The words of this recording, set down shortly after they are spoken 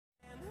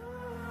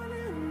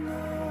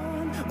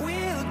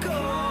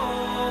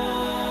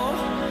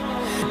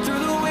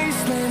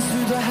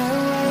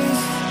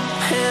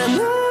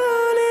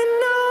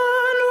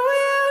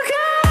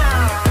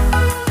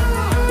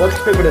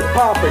What's pippin'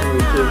 poppin'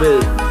 YouTube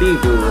is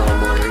d.va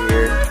over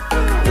here,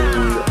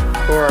 and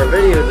for our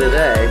video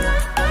today,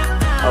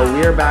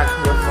 we are back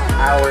with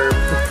our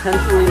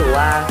potentially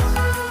last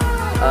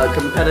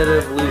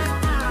competitive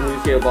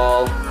Lucio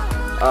Ball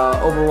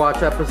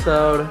Overwatch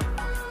episode.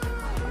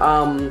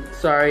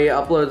 Sorry,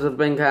 uploads have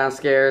been kind of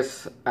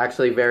scarce,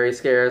 actually very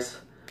scarce.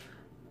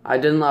 I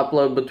didn't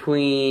upload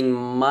between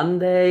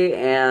Monday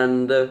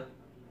and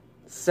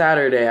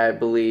Saturday, I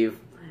believe.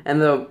 And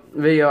the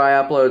video I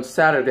upload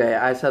Saturday,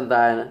 I said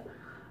that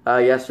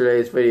in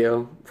yesterday's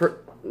video.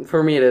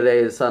 For me, today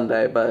is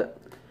Sunday, but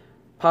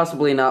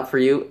possibly not for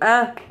you.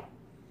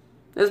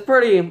 It's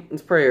pretty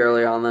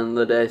early on in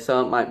the day,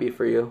 so it might be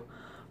for you.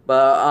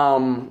 But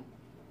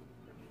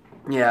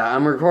yeah,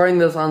 I'm recording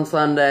this on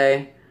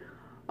Sunday.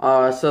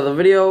 So the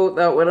video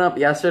that went up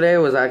yesterday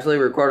was actually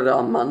recorded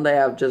on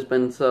Monday. I've just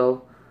been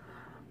so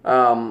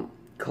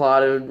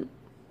clouded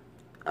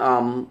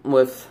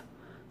with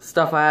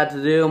stuff I had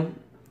to do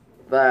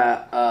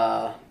that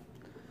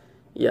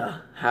yeah,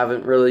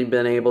 haven't really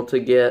been able to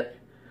get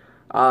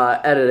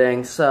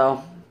editing.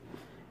 So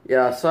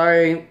yeah,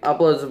 sorry,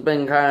 uploads have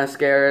been kind of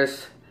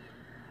scarce.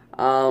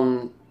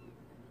 Yeah,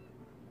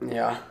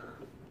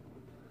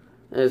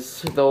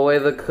 it's the way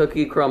the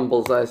cookie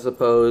crumbles, I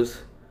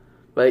suppose.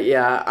 But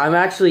yeah, I'm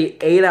actually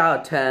 8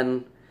 out of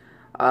 10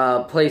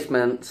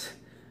 placements,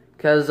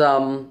 because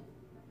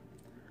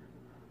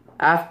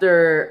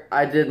after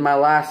I did my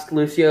last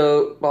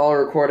Lucio Ball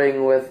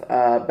recording with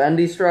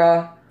Bendy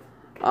Straw,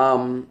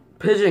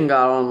 Pigeon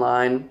got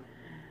online,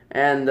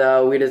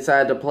 and we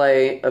decided to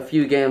play a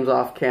few games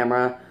off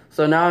camera.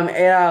 So now I'm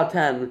 8 out of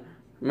 10,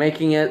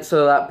 making it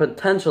so that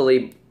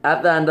potentially,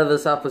 at the end of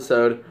this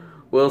episode,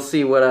 we'll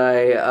see what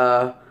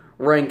I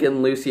rank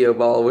in Lucio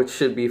Ball, which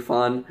should be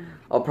fun.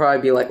 I'll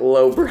probably be like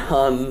low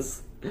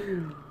bronze,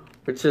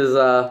 which is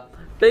a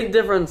big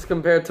difference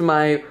compared to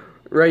my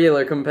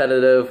regular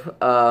competitive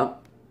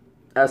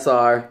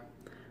SR.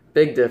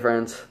 Big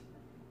difference.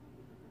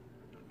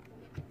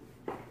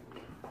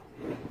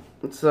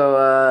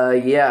 So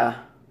yeah.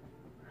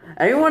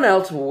 Anyone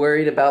else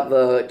worried about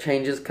the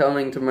changes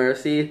coming to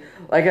Mercy?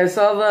 Like, I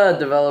saw the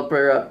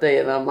developer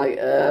update and I'm like,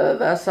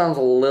 that sounds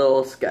a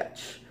little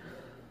sketch.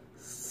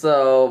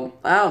 So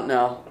I don't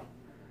know.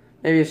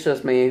 Maybe it's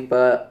just me,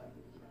 but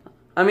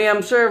I mean,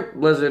 I'm sure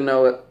Blizzard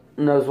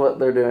knows what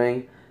they're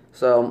doing.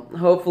 So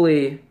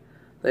hopefully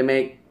they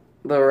make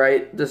the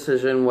right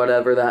decision,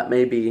 whatever that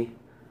may be.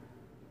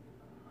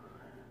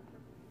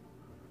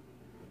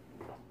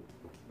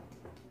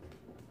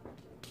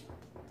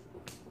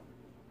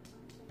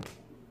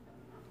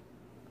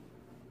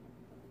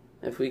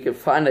 If we could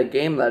find a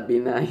game, that'd be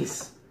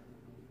nice.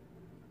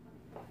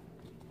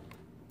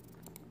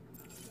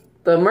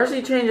 The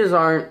Mercy changes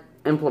aren't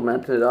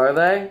implemented, are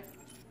they?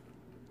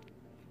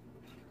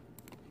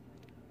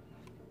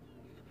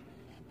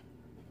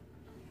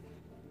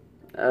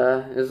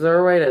 Is there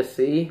a way to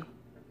see?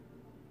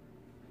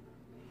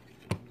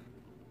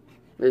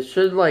 It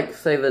should, like,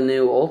 say the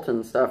new ult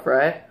and stuff,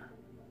 right?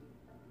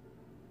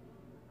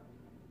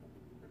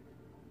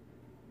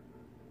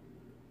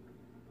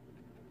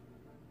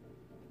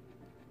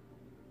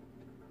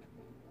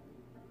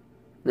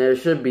 There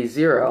should be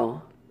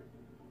 0.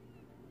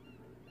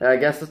 Yeah, I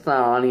guess it's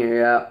not on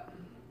here yet.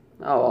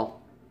 Oh well.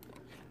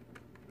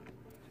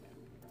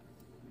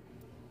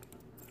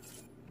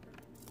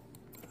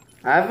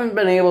 I haven't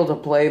been able to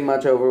play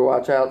much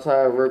Overwatch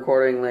outside of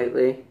recording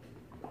lately.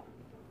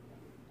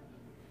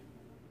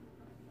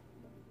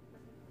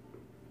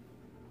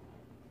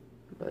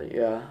 But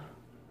yeah.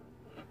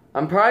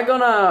 I'm probably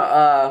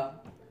gonna,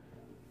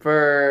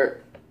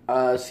 for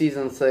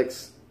Season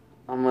 6,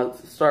 I'm gonna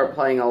start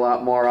playing a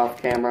lot more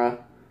off camera.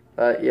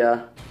 But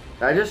yeah.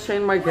 I just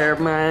changed my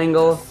camera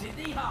angle,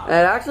 and it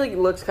actually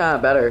looks kind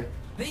of better.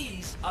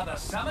 These are the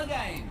summer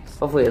games.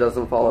 Hopefully it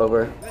doesn't fall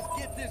over. Let's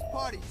get this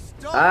party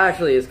started.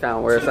 Actually, it's kind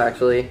of worse,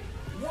 actually.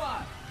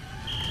 I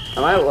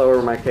might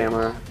lower my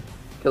camera,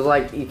 because,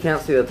 like, you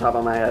can't see the top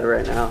of my head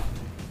right now.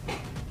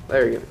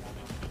 There you go.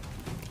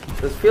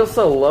 This feels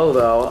so low,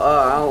 though. Oh,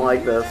 I don't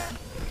like this.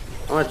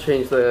 I'm going to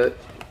change the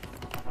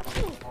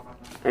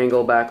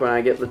angle back when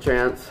I get the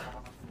chance.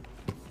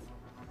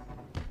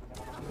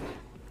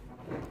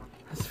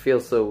 This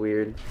feels so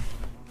weird.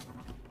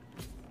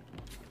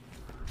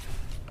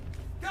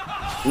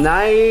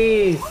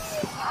 Nice!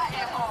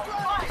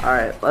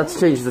 Alright, let's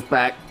change this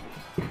back.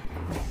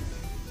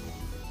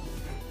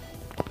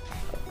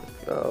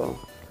 Go.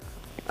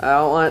 I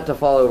don't want it to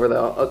fall over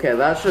though. Okay,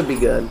 that should be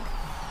good.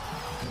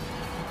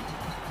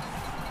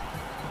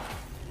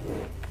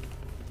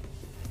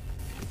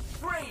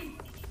 Three,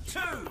 two,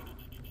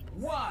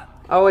 one.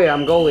 Oh wait,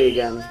 I'm goalie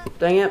again.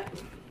 Dang it.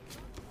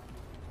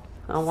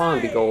 I don't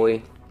want to be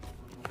goalie.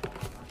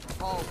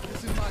 Oh,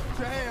 this is my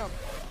jam.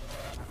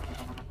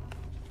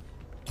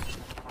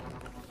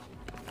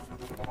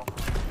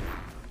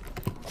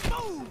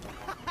 Boom!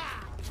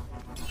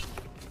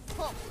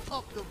 Pump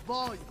up the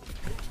volume.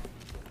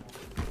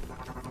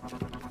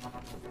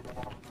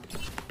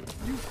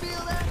 You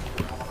feel that?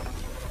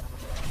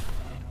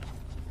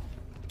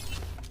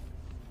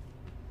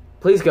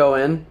 Please go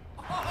in.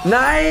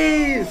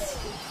 Nice!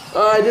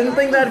 Oh, I didn't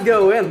think that'd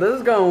go in. This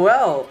is going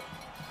well.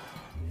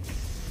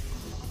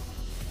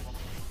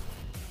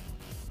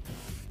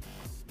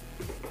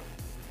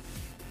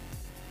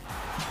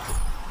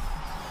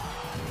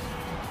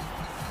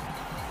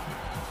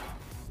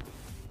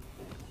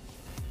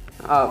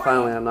 Oh,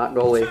 finally, I'm not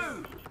goalie.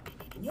 2,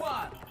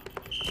 1.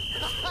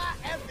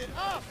 F it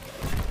up.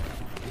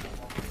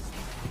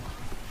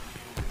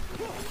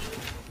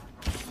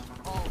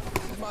 Oh,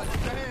 this is my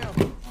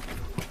jam.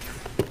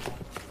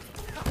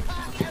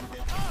 F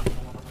it up.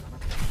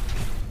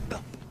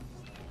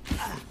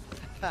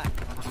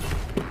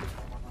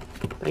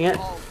 Dang it.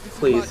 Oh, this is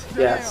Please, my jam.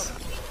 yes.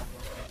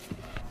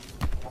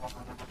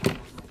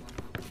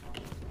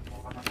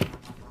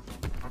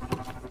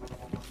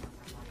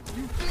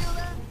 You feel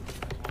that?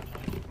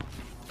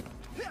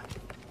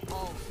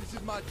 Oh, this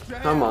is my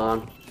jam. Come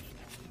on.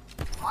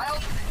 My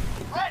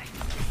ultimate ready.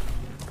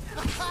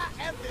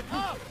 F it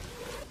up.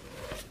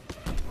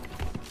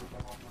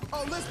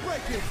 Oh, let's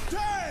break it.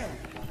 Damn.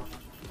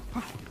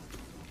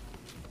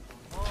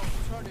 Oh,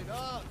 turn it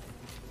up.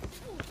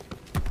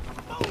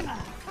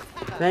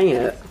 Dang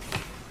it.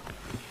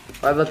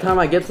 By the time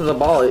I get to the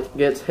ball, it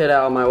gets hit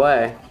out of my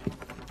way.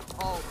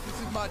 Oh,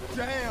 this is my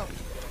jam.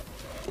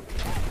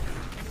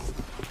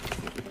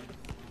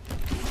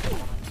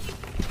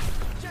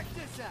 Check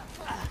this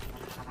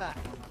out.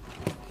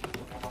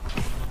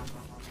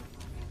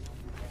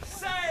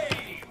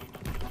 Save.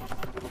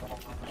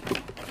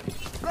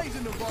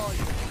 Raising the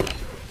volume.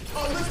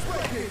 Oh, let's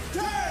break it.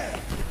 Damn.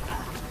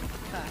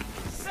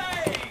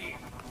 Save.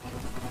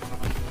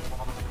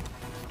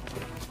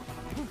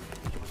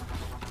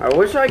 I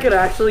wish I could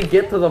actually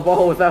get to the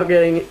ball without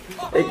getting it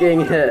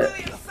getting hit.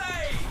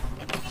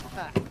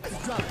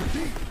 Let's drop the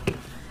beat.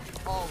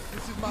 Oh,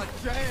 this is my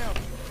jam.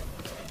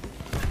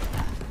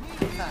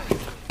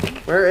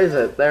 Where is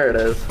it? There it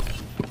is.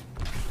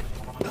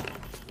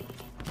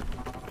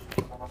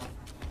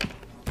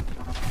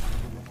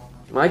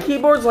 My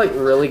keyboard's like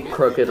really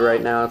crooked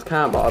right now. It's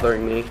kind of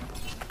bothering me.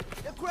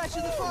 They're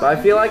crashing the But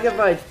I feel like if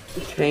I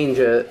change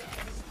it,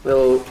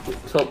 it'll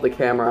tilt the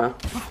camera.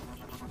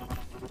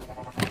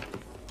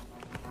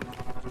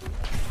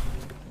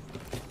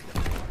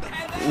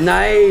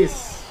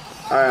 Nice!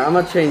 Alright, I'm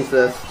gonna change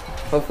this.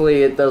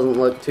 Hopefully it doesn't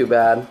look too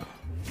bad.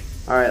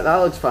 Alright, that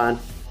looks fine.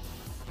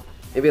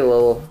 Maybe a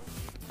little.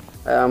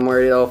 I'm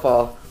worried it'll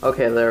fall.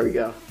 Okay, there we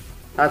go.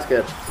 That's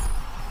good.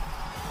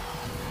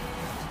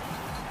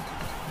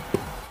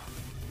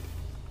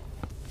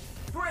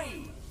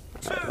 Three,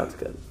 Alright, that's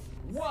good.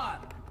 1.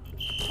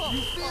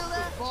 You feel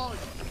that? Volume.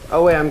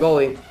 Oh wait, I'm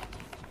goalie.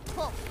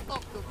 Pump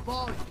up the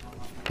volume.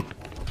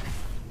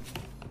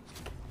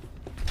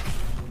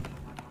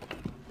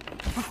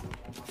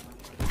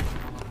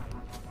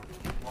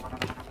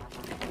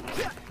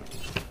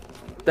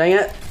 Dang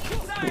it.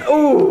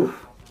 Ooh!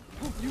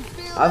 You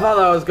feel I thought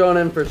that was going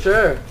in for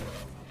sure.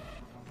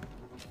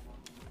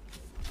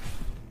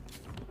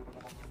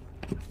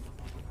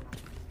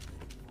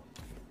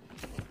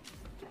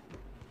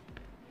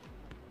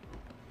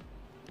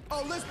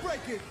 Oh, let's break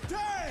it.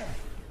 Damn.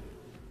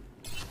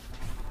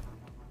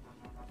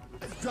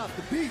 Let's drop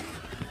the beat.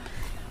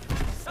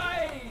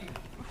 Save.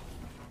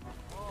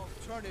 Oh,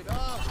 turn it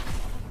up.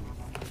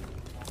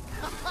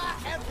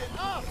 F it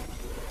up.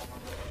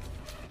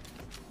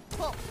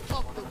 Pump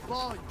up the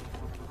volume.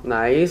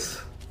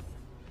 Nice.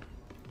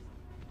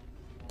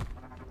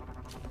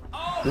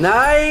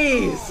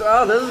 Nice!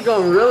 Oh, this is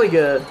going really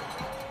good.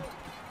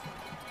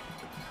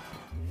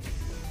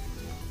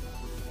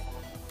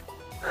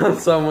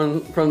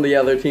 Someone from the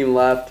other team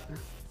left.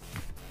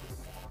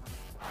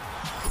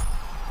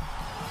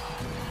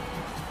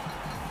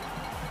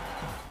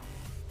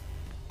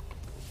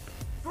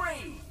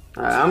 Three.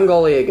 Alright, I'm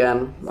goalie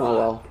again. Oh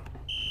well.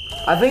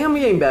 I think I'm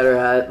getting better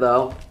at it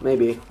though.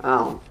 Maybe. I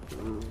don't.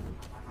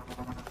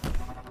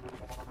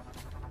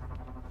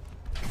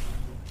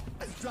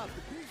 Let's drop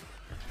the beat.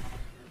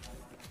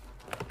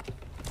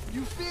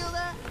 You feel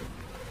that?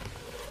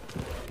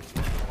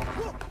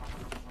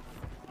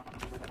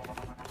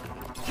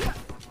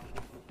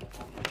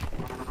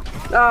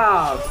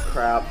 Oh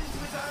crap.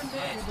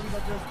 Nothing's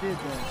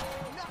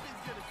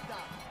gonna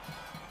stop.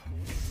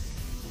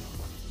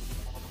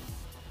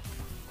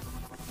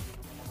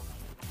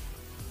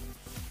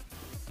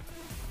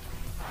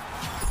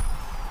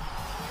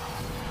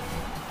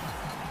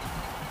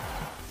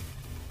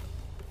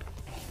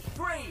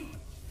 Three,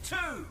 2,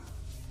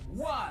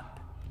 1.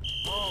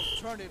 Oh,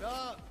 turn it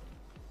up.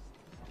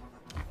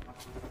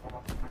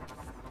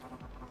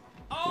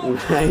 Oh,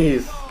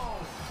 Nice.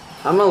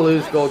 I'm gonna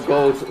lose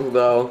goals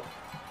though.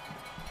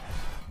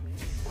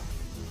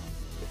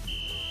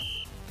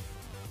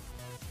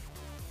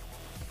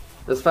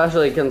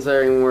 Especially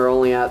considering we're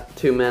only at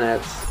 2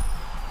 minutes.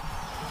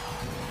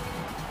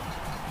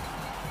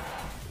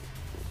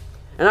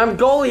 And I'm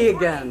goalie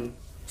again.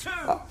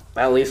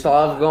 At least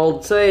I'll have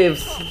gold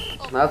saves.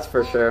 That's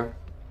for sure.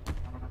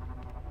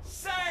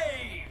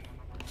 save.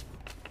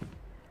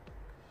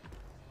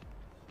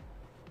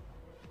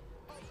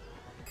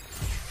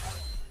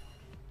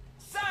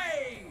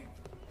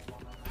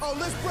 Oh,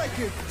 let's break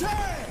it.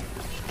 Damn!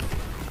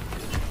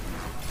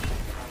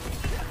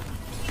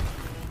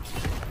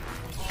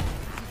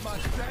 This is my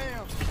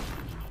jam.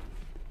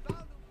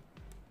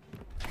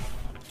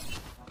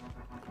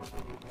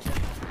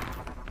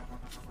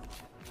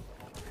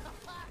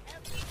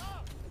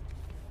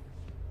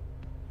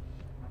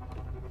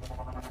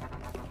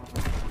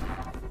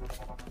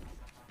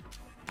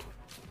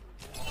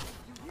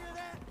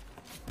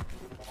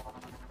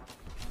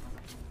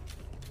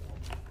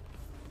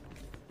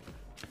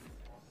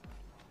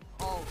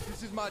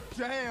 This is my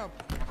jam.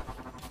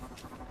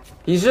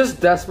 He's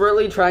just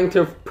desperately trying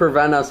to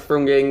prevent us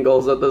from getting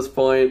goals at this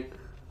point.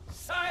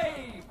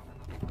 Save!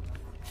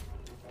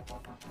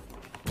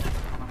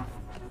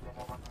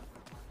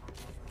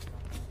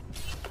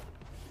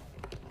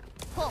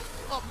 Pump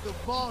up the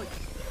volume.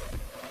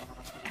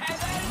 And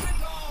there's the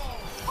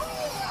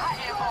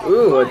goal!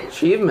 Ooh,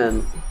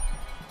 achievement.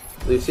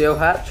 Lucio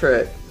hat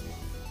trick.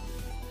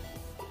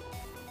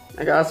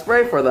 I got a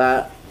spray for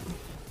that.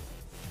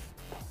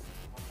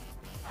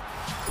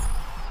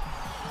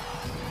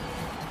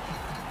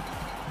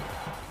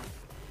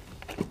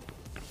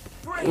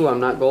 Ooh,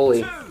 I'm not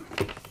goalie. 2,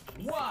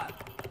 1.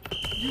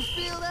 You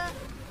feel that?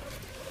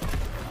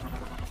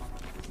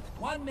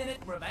 1 minute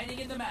remaining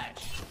in the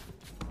match.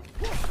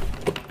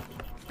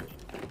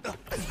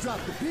 Let's drop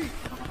the beat.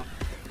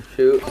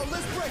 Shoot. Oh,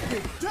 let's break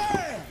it.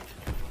 Damn!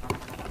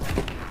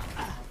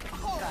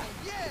 Oh,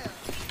 yeah!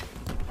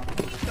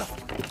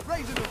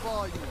 Raising the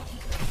volume.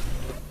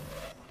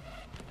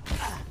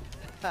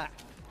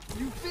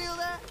 You feel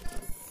that?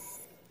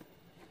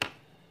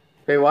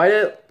 Wait, why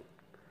did...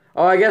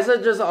 Oh, I guess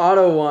it just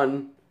auto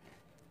won.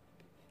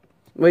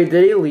 Wait,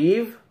 did he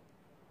leave?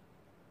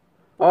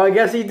 Oh, I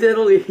guess he did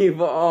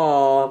leave.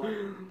 Oh,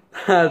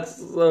 that's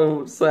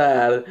so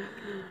sad.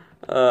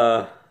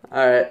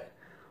 Alright.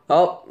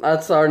 Well,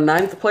 that's our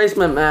 9th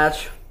placement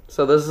match.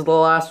 So this is the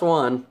last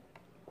one.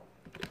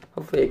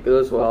 Hopefully it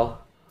goes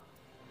well.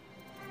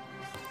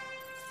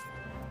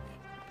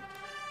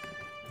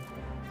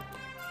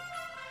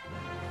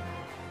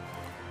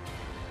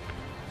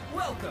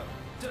 Welcome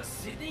to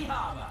Sydney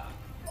Harbour.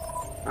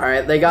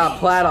 Alright, they got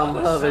Platt on the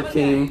other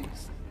team.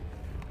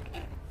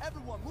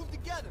 Everyone, move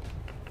together.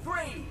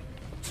 3,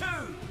 2,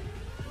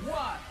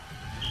 1.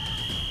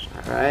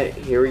 Alright,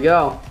 here we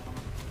go.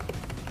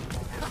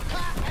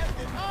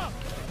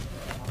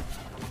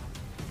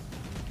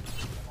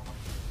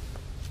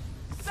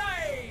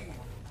 Save!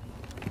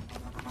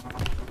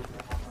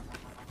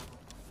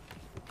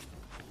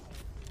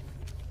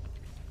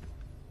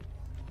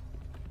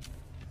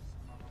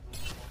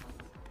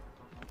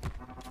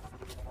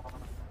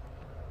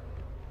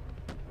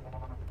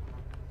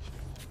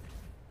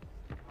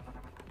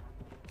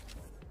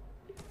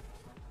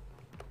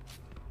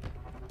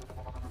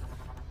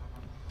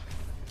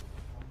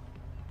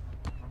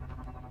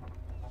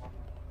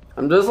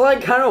 I'm just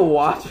like kind of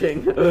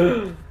watching.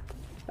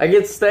 I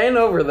get staying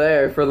over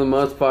there for the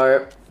most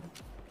part.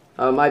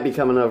 Oh, it might be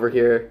coming over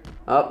here.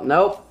 Oh,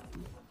 nope.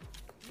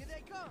 Here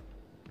they come.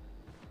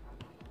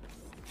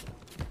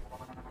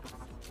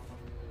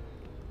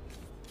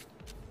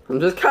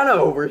 I'm just kind of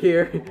over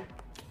here.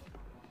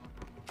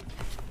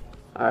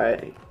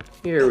 Alright,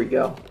 here we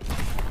go.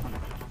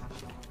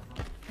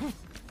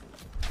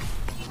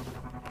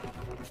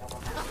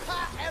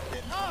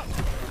 Everything up.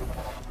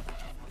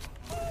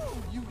 Ooh,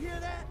 you hear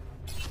that?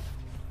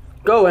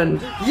 Going.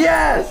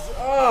 Yes!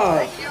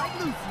 Oh! I'm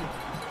Lucio.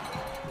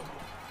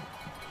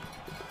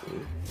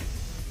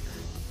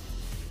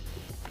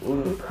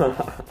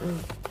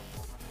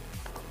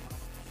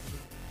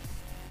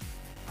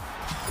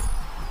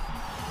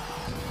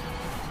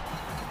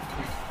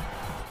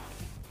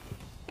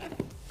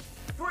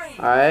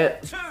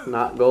 Alright, 2,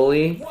 not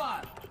goalie.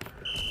 1.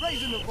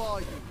 Raising the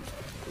volume.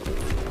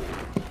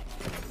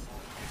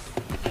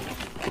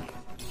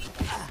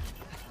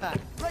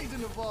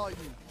 Raising the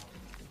volume.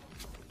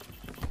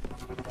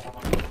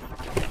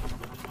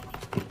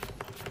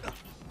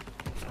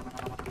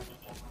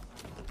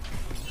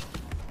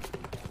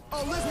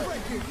 Oh, let's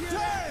break it.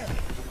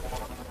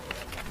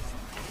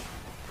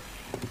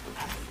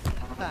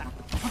 Damn!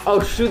 Oh,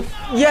 shoot.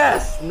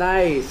 Yes!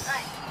 Nice.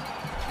 Strike!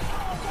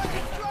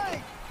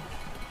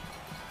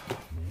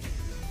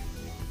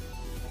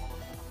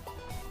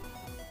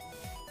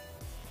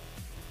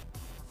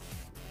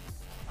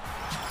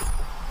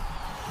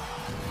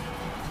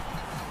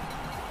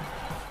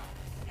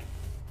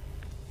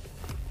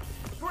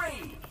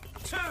 3,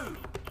 2,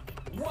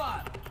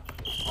 1.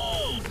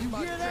 You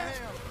hear that?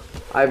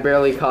 I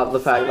barely caught the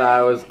fact that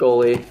I was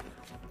goalie.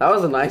 That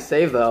was a nice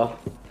save, though.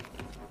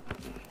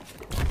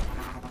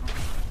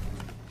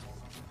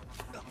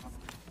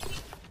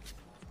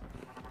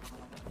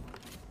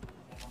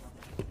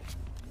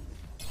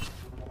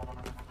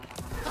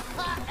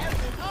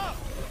 Everything up!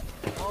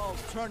 Oh,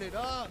 turn it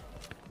up!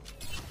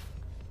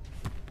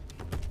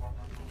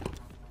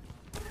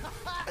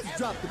 Let's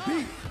drop the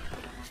beat!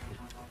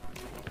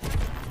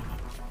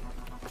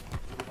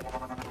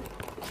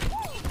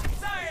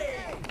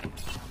 Save!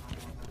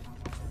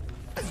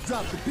 Let's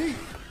drop the beat!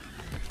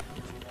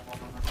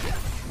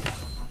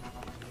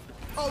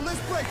 Oh,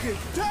 let's break it.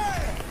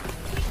 Damn!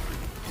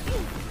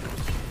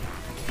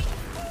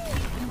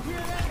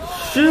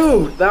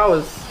 Shoot! That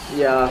was,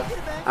 yeah.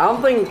 I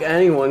don't think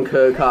anyone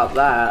could have caught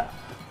that.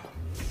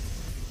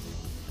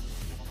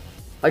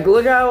 Like,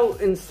 look how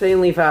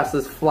insanely fast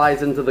this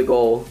flies into the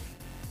goal.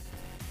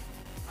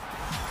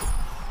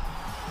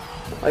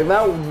 Like,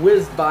 that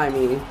whizzed by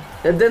me.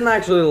 It didn't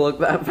actually look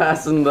that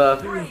fast in the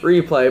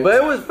replay, but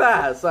it was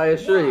fast, I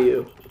assure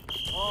you.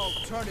 Oh,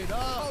 turn it up.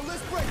 Oh,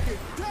 let's break it.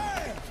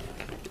 Damn!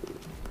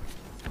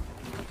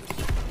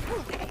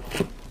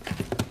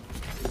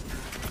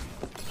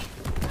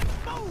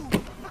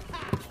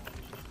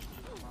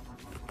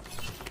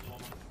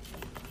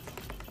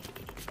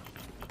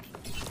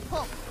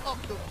 Pump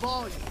up the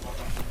volume.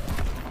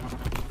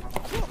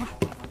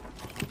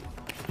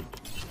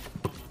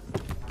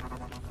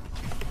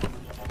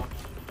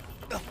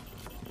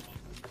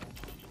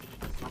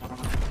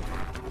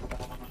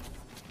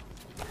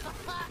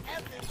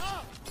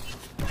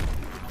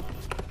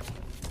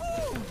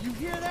 You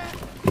hear that?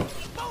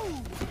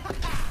 Boom!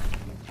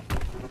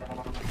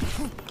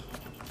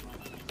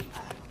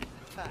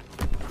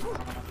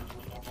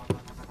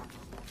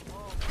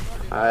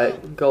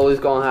 Alright, goalie's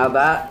gonna have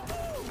that.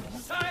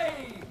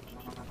 Save!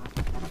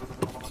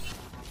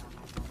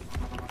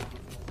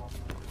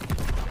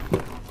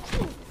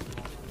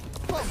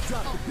 Pump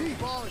drop the beat.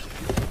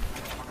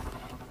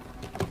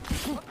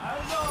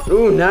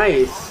 Ooh,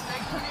 nice.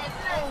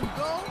 Own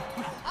goal?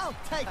 I'll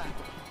take it.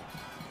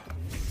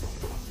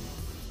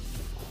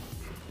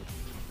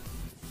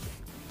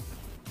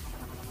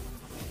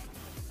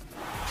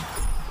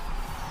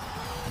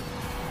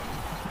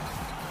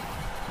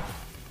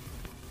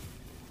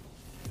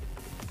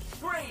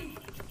 Three,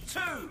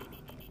 two,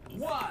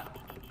 one.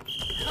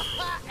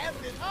 F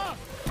it up.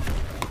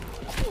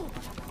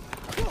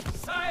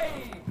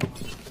 Save!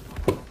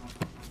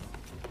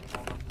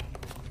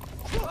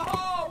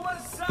 Oh, what a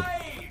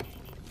save!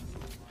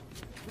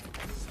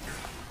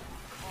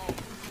 Oh,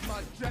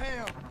 my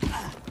jam.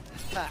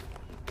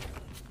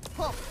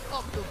 Pump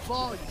up the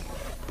volume.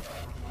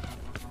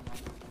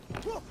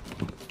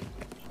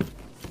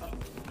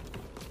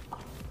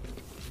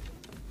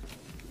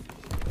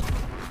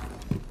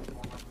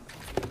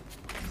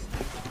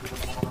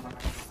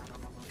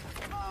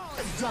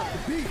 Let's drop the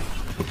beat.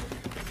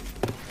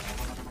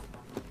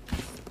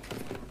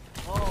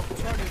 Oh,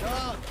 turn it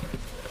up.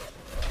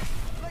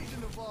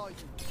 Raising the volume.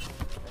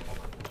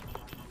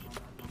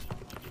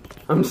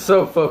 I'm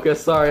so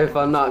focused, sorry if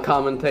I'm not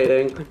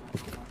commentating.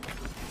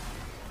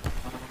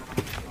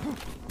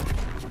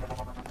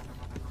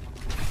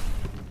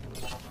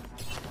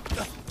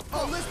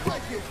 Oh, let's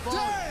break it.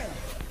 Damn!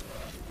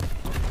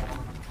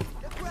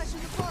 They're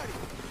crashing the party.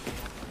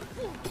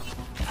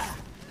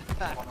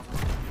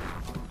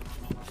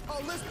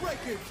 Oh, let's break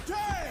it.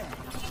 Damn!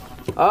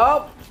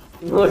 Oh!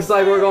 Looks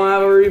like we're gonna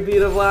have a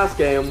repeat of last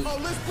game. Oh,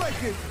 let's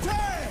break it.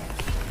 Damn!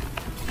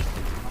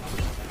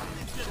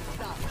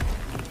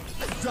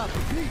 Let's drop the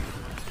beat.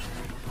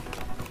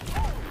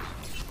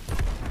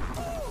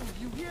 Oh,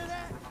 you hear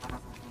that?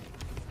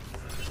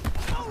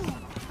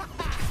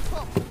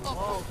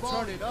 Oh,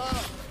 turn it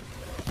up.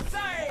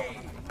 Save!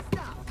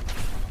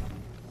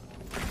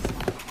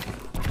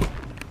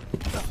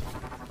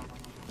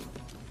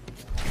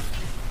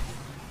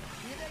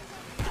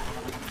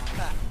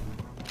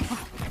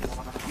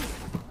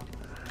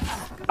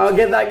 Oh,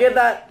 get that, get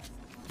that!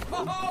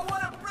 Oh,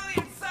 what a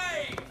brilliant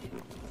save!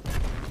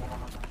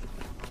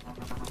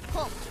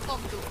 Pump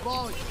up the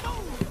volume.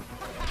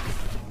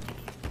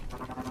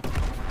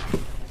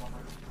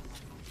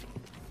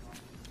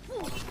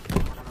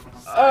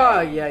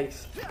 Oh,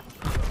 yikes.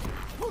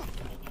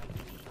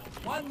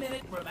 1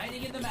 minute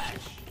remaining in the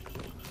match.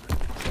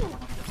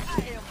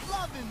 I am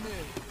loving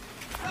this.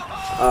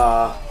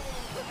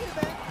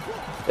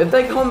 If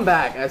they come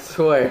back, I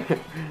swear.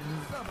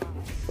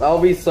 That'll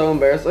be so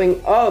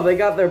embarrassing. Oh, they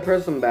got their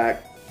person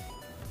back.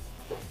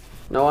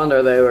 No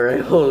wonder they were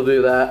able to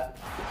do that.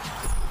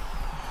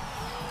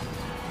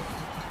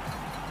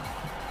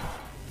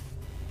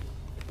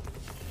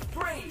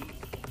 Three,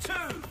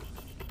 two,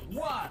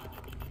 one.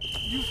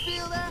 You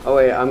feel that? Oh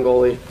wait, I'm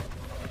goalie.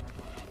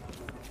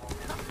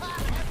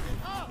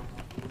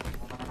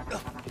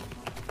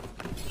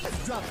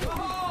 Let's drop the beat.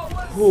 Oh,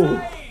 what a Whew.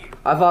 save!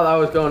 I thought that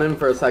was going in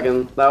for a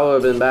second. That would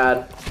have been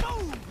bad.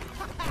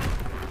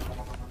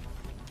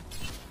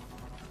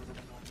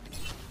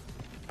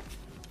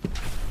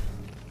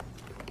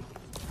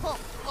 Pump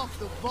up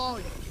the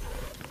volume.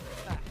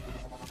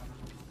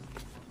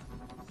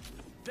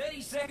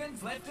 30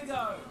 seconds left to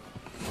go.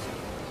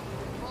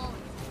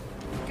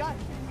 Got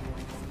it.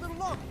 It's a little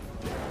longer.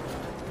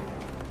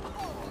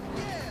 Oh,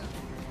 yeah.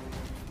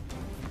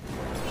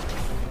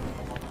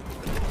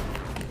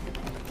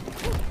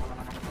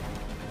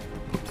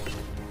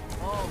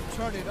 Oh,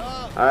 turn it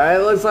up.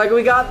 Alright, looks like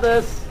we got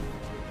this.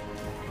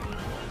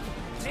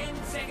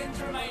 10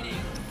 seconds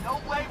remaining. No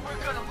way we're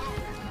gonna lose.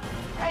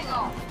 Hang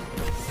on.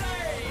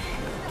 Save!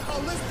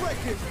 Oh, let's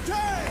break it.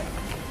 Damn.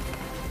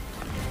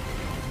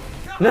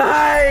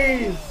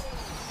 Nice!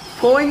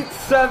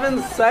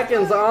 .7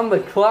 seconds on the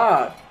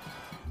clock.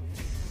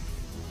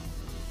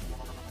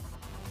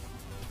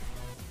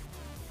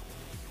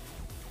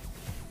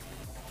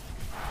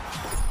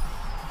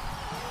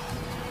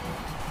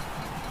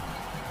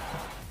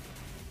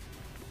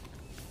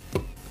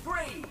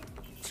 Three,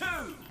 two,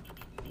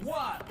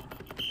 one.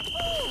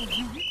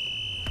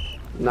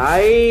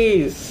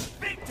 Nice.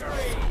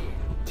 Victory!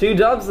 2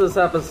 dubs this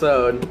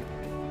episode.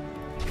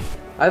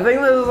 I think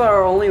this is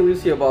our only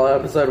Lucio Ball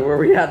episode where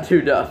we had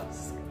 2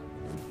 dubs.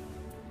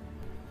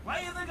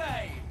 Play of the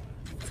game.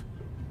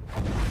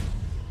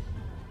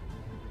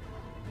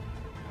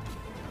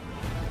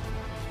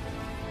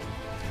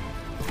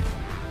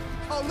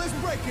 Oh, let's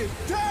break it.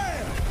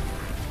 Damn!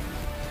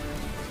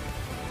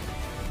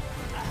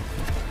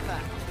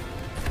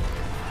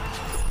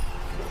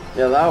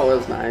 Yeah, that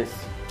was nice.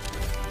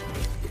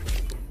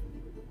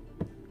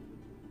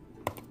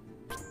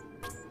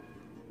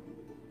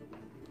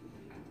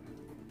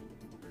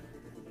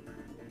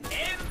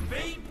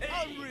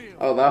 MVP!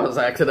 Oh, that was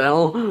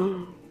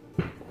accidental.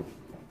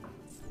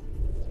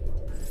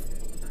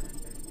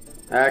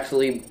 I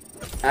actually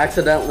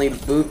accidentally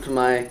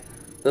booped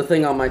the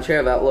thing on my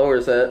chair that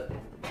lowers it.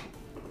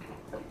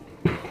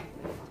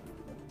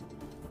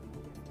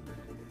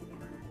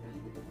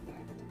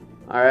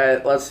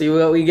 Alright, let's see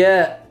what we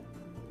get.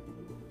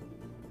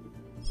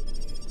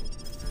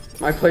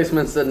 My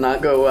placements did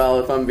not go well,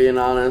 if I'm being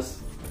honest.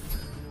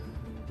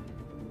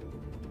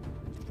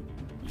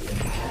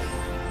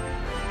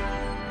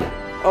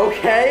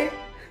 Okay.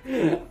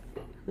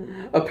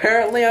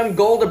 Apparently I'm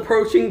gold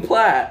approaching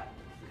plat.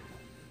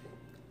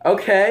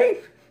 Okay.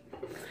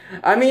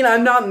 I mean,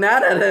 I'm not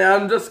mad at it,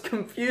 I'm just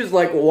confused,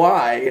 like,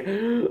 why?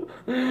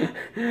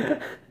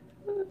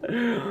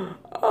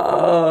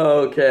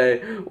 Oh,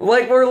 okay.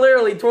 Like, we're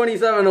literally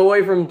 27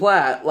 away from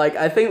plat. Like,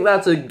 I think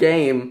that's a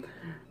game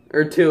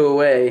or 2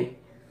 away.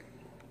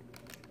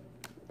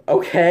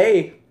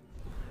 Okay.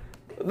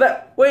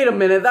 Wait a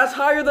minute, that's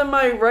higher than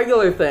my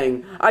regular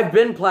thing. I've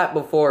been plat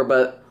before,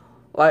 but,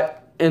 like,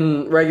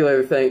 in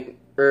regular thing,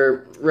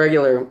 or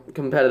regular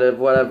competitive,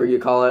 whatever you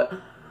call it.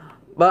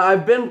 But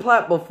I've been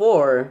plat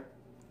before,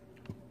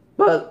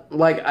 but,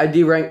 like, I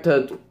deranked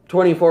to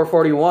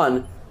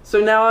 2441. So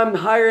now I'm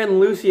higher in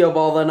Lucio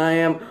Ball than I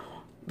am.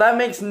 That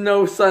makes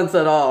no sense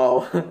at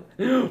all.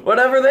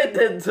 Whatever they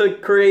did to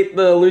create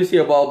the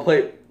Lucio Ball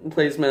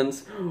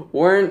placements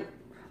weren't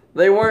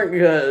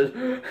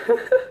good.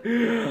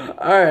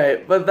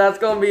 Alright, but that's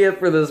gonna be it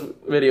for this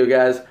video,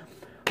 guys.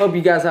 Hope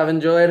you guys have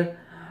enjoyed.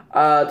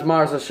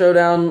 Tomorrow's a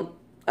showdown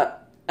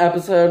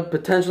episode,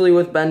 potentially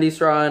with Bendy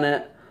Straw in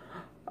it.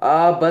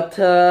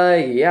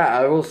 Yeah,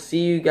 I will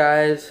see you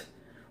guys,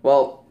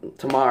 well,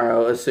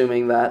 tomorrow,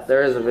 assuming that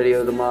there is a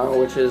video tomorrow,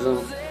 which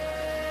isn't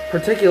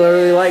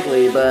particularly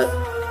likely, but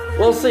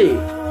we'll see.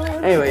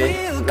 Anyway,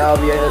 that'll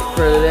be it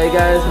for today,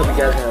 guys. Hope you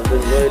guys have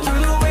enjoyed.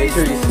 Make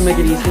sure you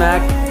smickety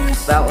smack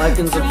that like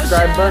and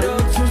subscribe button,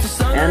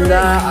 and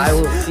I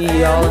will see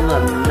y'all in the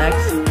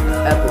next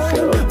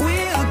episode.